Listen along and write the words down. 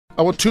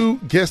Our two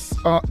guests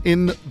are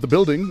in the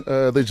building.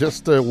 They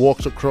just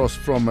walked across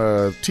from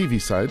TV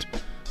side.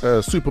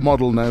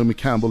 Supermodel Naomi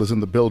Campbell is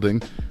in the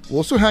building. We're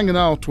also hanging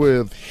out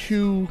with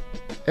Hugh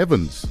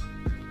Evans.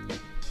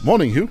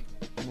 Morning, Hugh.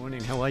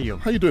 Morning, how are you?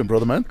 How you doing,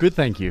 brother man? Good,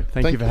 thank you.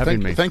 Thank you for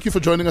having me. Thank you for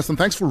joining us, and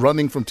thanks for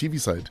running from TV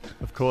side.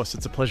 Of course,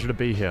 it's a pleasure to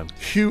be here.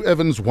 Hugh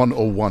Evans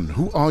 101.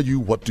 Who are you?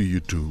 What do you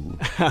do?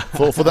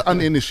 For the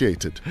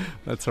uninitiated.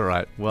 That's all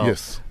right. Well,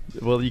 yes.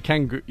 Well, you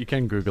can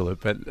Google it,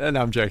 but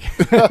no, I'm joking.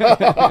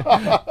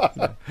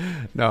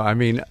 No, I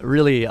mean,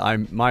 really,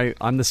 I'm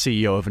the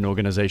CEO of an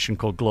organization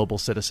called Global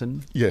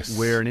Citizen. Yes.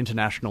 We're an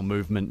international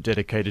movement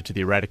dedicated to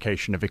the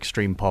eradication of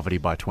extreme poverty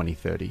by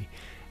 2030.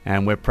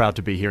 And we're proud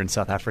to be here in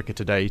South Africa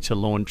today to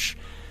launch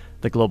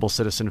the Global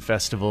Citizen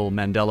Festival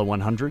Mandela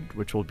 100,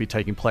 which will be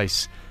taking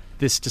place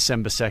this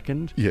December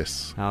 2nd.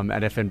 Yes.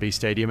 At FNB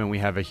Stadium, and we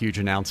have a huge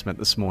announcement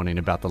this morning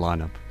about the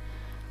lineup.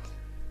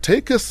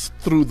 Take us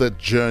through the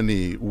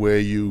journey where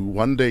you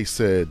one day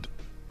said,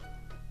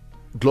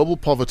 global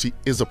poverty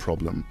is a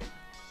problem,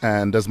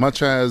 and as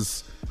much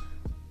as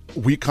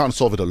we can't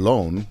solve it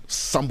alone,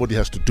 somebody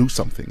has to do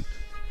something.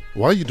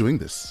 Why are you doing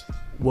this?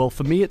 Well,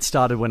 for me, it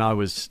started when I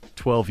was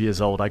 12 years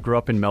old. I grew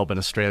up in Melbourne,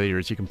 Australia,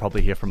 as you can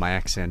probably hear from my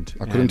accent.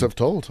 I couldn't have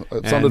told.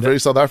 It sounded very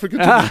South African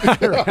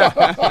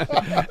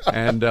to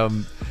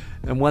me.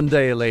 And one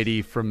day a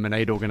lady from an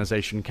aid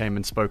organization came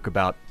and spoke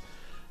about,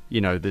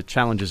 the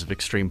challenges of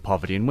extreme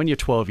poverty. And when you're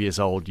 12 years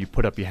old, you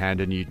put up your hand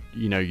and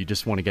you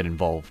just want to get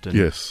involved. And,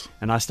 yes.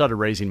 And I started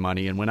raising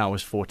money. And when I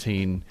was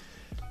 14,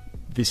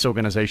 this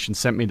organization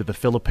sent me to the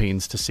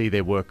Philippines to see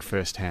their work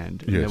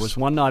firsthand. And yes. There was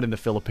one night in the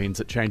Philippines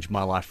that changed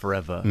my life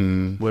forever,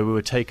 where we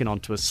were taken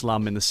onto a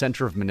slum in the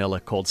center of Manila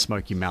called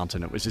Smoky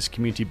Mountain. It was this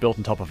community built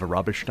on top of a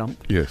rubbish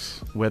dump,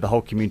 yes, where the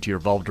whole community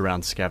revolved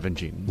around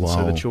scavenging. Wow.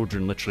 So the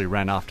children literally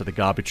ran after the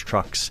garbage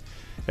trucks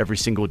every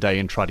single day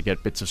and tried to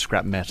get bits of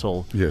scrap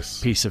metal,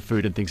 yes, piece of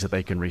food and things that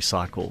they can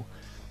recycle.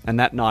 And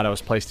that night I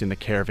was placed in the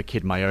care of a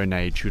kid my own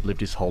age who'd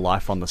lived his whole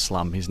life on the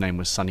slum. His name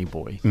was Sonny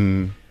Boy.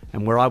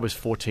 And where I was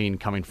 14,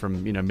 coming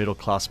from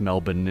middle-class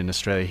Melbourne in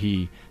Australia,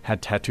 he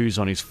had tattoos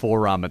on his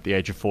forearm at the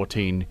age of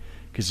 14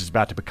 because he was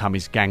about to become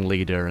his gang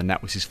leader, and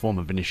that was his form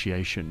of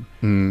initiation.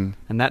 And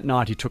that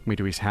night he took me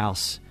to his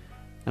house,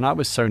 and I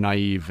was so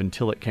naive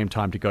until it came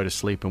time to go to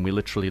sleep, and we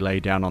literally lay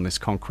down on this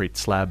concrete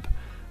slab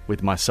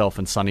with myself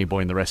and Sonny Boy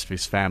and the rest of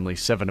his family,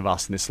 7 of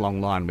us in this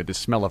long line with the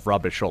smell of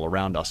rubbish all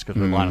around us because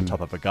we're lying on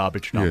top of a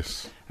garbage dump.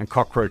 Yes. And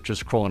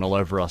cockroaches crawling all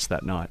over us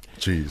that night.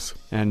 Jeez.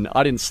 And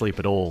I didn't sleep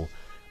at all.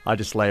 I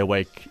just lay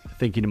awake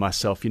thinking to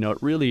myself,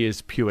 it really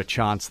is pure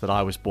chance that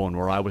I was born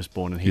where I was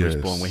born and he was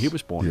born where he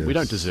was born. Yes. We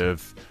don't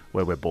deserve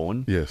where we're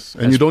born. Yes.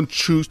 And you don't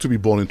choose to be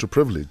born into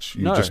privilege.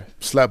 You just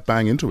slap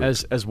bang into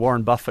it. As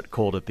Warren Buffett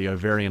called it, the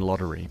ovarian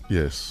lottery.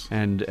 Yes.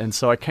 And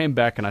so I came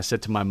back and I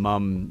said to my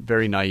mum,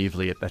 very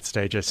naively at that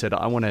stage, I said,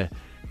 I want to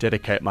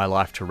dedicate my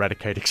life to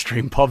eradicate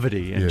extreme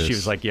poverty. And she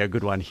was like, yeah,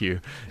 good one, Hugh.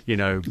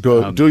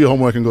 Go do your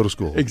homework and go to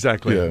school.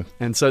 Exactly. Yeah.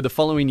 And so the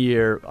following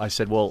year, I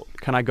said, well,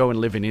 can I go and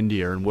live in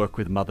India and work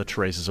with Mother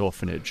Teresa's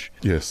orphanage?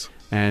 Yes.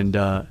 And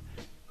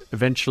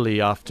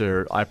eventually,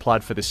 after I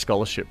applied for this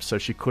scholarship, so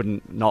she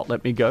couldn't not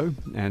let me go.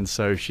 And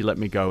so she let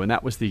me go. And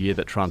that was the year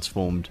that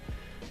transformed,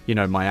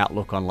 my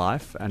outlook on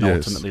life and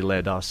ultimately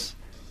led us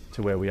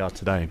to where we are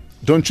today.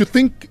 Don't you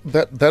think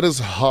that is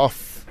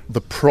half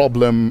the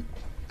problem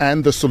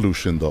and the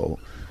solution, though,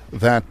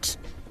 that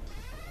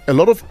a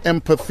lot of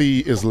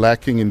empathy is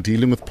lacking in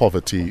dealing with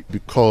poverty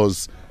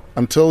because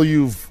until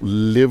you've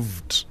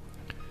lived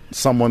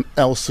someone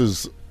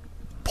else's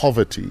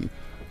poverty,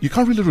 you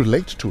can't really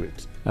relate to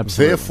it.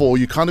 Absolutely. Therefore,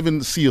 you can't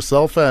even see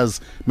yourself as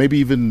maybe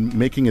even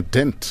making a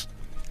dent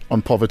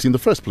on poverty in the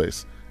first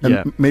place.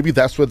 And maybe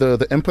that's where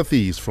the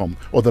empathy is from,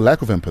 or the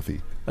lack of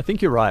empathy. I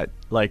think you're right.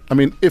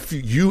 If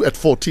you at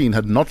 14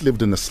 had not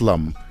lived in a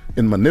slum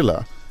in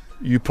Manila,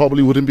 you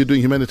probably wouldn't be doing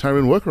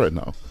humanitarian work right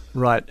now.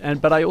 Right.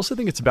 But I also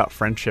think it's about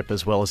friendship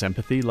as well as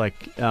empathy.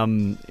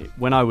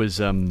 When I was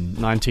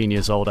 19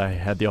 years old, I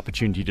had the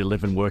opportunity to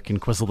live and work in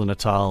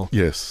KwaZulu-Natal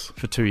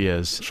for 2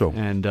 years. Sure.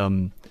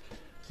 And,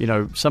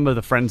 some of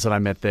the friends that I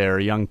met there,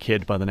 a young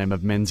kid by the name of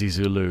Menzi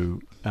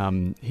Zulu,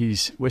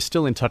 we're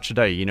still in touch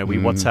today. We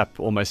WhatsApp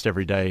almost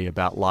every day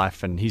about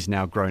life, and he's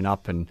now grown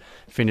up and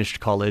finished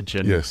college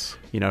and,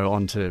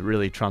 on to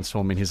really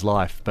transforming his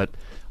life. But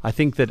I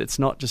think that it's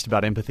not just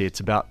about empathy, it's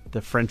about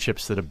the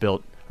friendships that are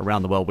built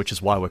around the world, which is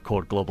why we're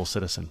called Global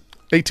Citizen.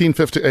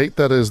 1858,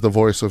 that is the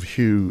voice of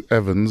Hugh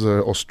Evans,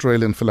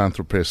 Australian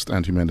philanthropist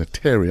and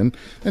humanitarian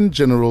and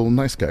general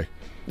nice guy.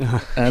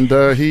 And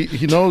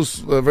he knows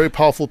very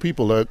powerful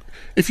people.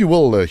 If you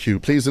will, Hugh,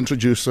 please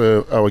introduce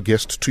our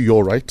guest to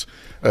your right.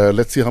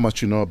 Let's see how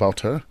much you know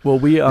about her.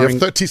 Well, you have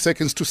 30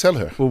 seconds to sell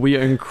her. Well, we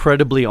are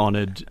incredibly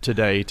honored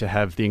today to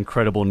have the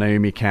incredible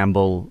Naomi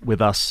Campbell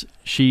with us.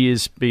 She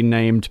has been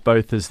named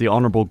both as the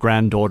honorable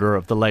granddaughter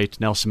of the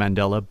late Nelson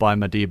Mandela by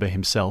Madiba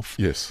himself.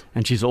 Yes.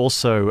 And she's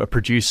also a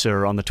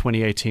producer on the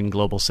 2018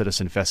 Global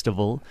Citizen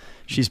Festival.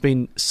 She's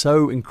been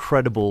so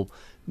incredible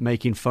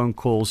making phone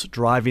calls,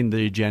 driving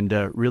the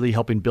agenda, really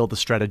helping build the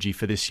strategy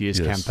for this year's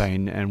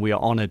campaign. And we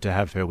are honored to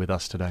have her with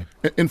us today.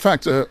 In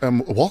fact,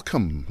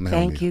 welcome, Naomi.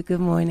 Thank you. Good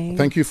morning.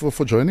 Thank you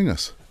for joining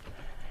us.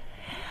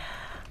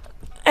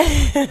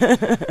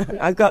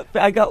 I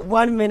got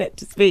 1 minute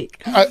to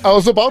speak. I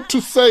was about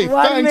to say,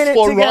 thanks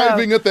for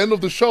arriving at the end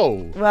of the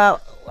show. Well,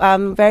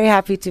 I'm very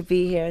happy to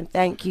be here, and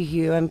thank you,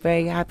 Hugh. I'm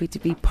very happy to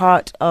be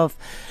part of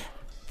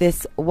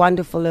this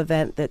wonderful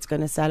event that's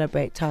going to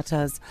celebrate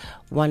Tata's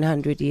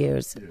 100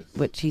 years,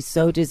 which he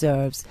so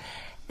deserves.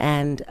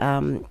 And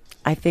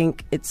I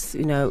think it's,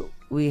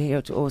 we're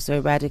here to also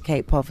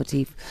eradicate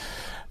poverty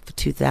for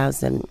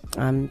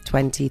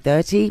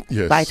 2030,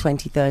 by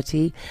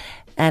 2030.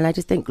 And I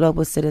just think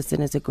Global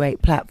Citizen is a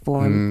great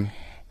platform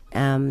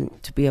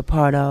to be a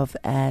part of,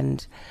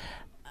 and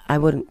I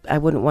wouldn't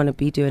want to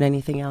be doing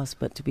anything else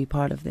but to be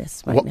part of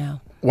this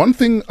now. One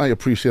thing I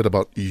appreciate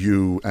about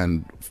you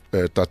and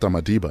Tata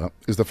Madiba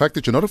is the fact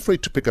that you're not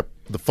afraid to pick up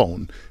the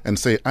phone and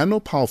say, I know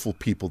powerful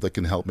people that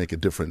can help make a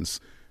difference.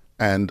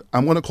 And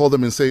I'm going to call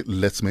them and say,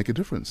 let's make a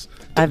difference.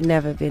 I've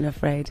never been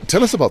afraid.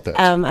 Tell us about that.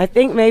 I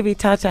think maybe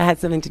Tata had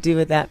something to do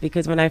with that,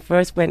 because when I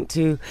first went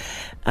to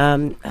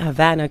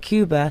Havana,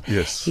 Cuba,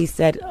 he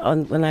said,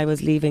 when I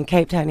was leaving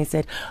Cape Town, he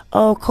said,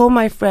 oh, call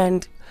my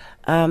friend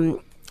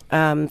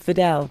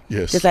Fidel.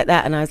 Just like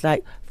that. And I was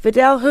like,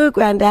 Fidel who,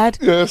 Granddad?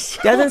 Yes.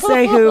 Doesn't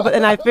say who, but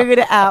then I figured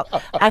it out.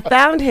 I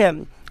found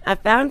him. I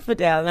found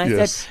Fidel, and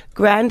I said,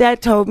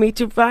 Granddad told me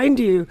to find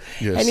you.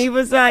 And he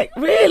was like,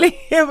 really?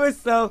 It was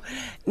so...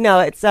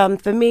 No, it's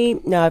for me,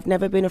 no, I've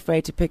never been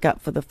afraid to pick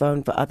up for the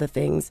phone for other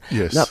things.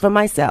 Not for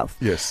myself.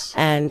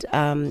 And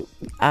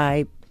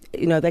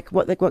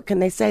what can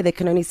they say? They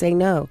can only say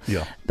no.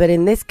 But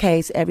in this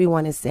case,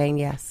 everyone is saying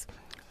yes.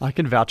 I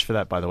can vouch for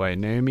that, by the way.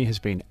 Naomi has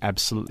been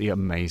absolutely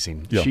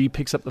amazing. She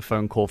picks up the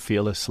phone call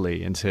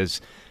fearlessly and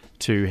says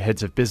to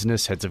heads of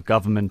business, heads of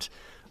government,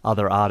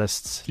 other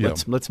artists,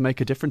 let's make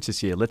a difference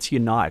this year. Let's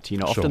unite.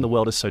 Often the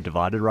world is so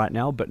divided right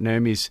now, but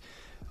Naomi's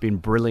been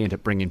brilliant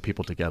at bringing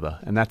people together,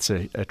 and that's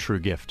a true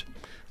gift.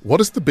 What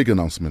is the big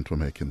announcement we're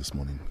making this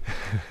morning?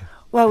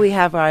 Well, we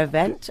have our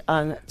event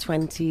on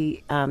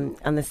the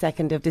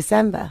 2nd of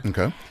December.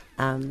 Okay.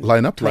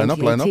 Line up.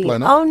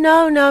 Oh,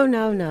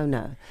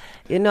 no.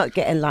 You're not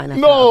getting line up.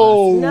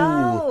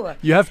 No.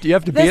 You have to be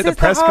at the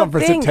press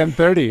conference at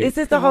 10:30. This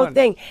is the whole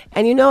thing.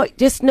 And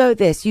just know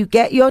this. You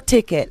get your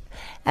ticket,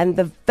 and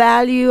the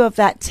value of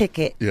that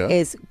ticket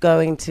is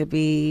going to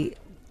be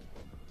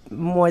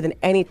more than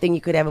anything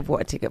you could ever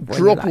bought a ticket for.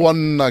 Drop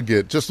one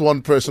nugget, just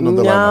one person on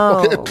the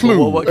lineup. Okay, a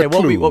clue.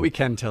 What we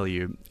can tell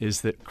you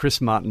is that Chris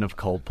Martin of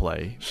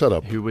Coldplay,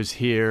 who was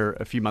here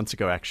a few months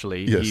ago,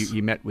 actually,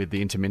 he met with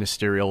the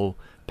interministerial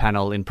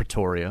panel in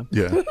Pretoria.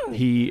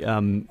 He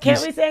can't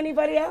we say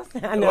anybody else?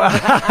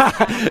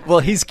 Well,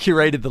 he's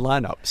curated the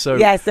lineup. So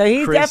so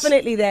he's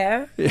definitely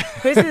there.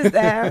 Chris is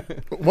there.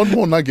 One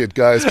more nugget,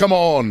 guys. Come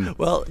on.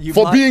 Well,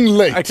 being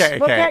late. Okay.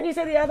 Well, can't you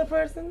say the other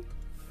person?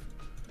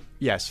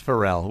 Yes,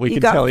 Pharrell. We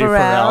can tell you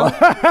Pharrell.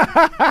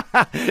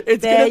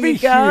 It's going to be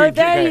huge.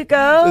 There you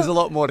go. There's a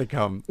lot more to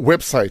come.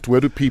 Website, where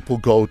do people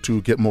go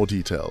to get more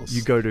details?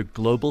 You go to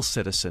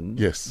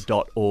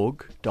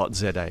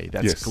globalcitizen.org.za.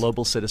 That's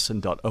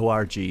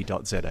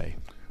globalcitizen.org.za.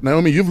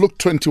 Naomi, you've looked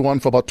 21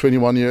 for about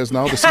 21 years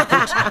now. The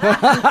secret.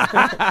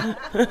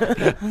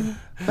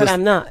 But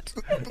I'm not.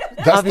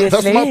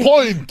 That's my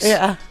point.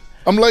 Yeah.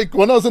 I'm like,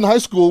 when I was in high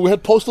school, we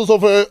had posters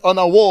of her on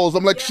our walls.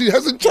 I'm like, she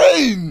hasn't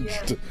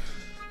changed.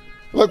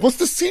 Like, what's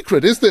the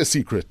secret? Is there a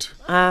secret?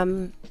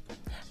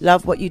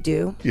 Love what you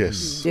do.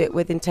 Yes. Do it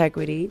with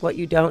integrity. What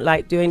you don't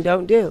like doing,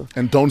 don't do.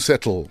 And don't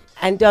settle.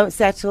 And don't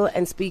settle,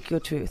 and speak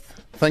your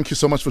truth. Thank you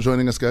so much for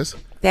joining us, guys.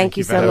 Thank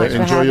you so much for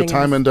having us. Enjoy your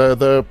time and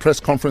the press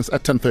conference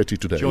at 10:30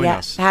 today. Join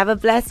us. Have a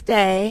blessed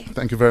day.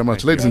 Thank you very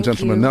much. Ladies and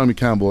gentlemen, Naomi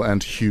Campbell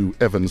and Hugh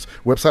Evans.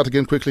 Website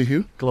again quickly,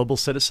 Hugh?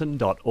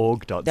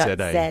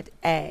 globalcitizen.org.za.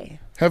 .za.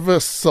 Have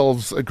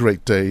yourselves a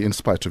great day in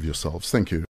spite of yourselves. Thank you.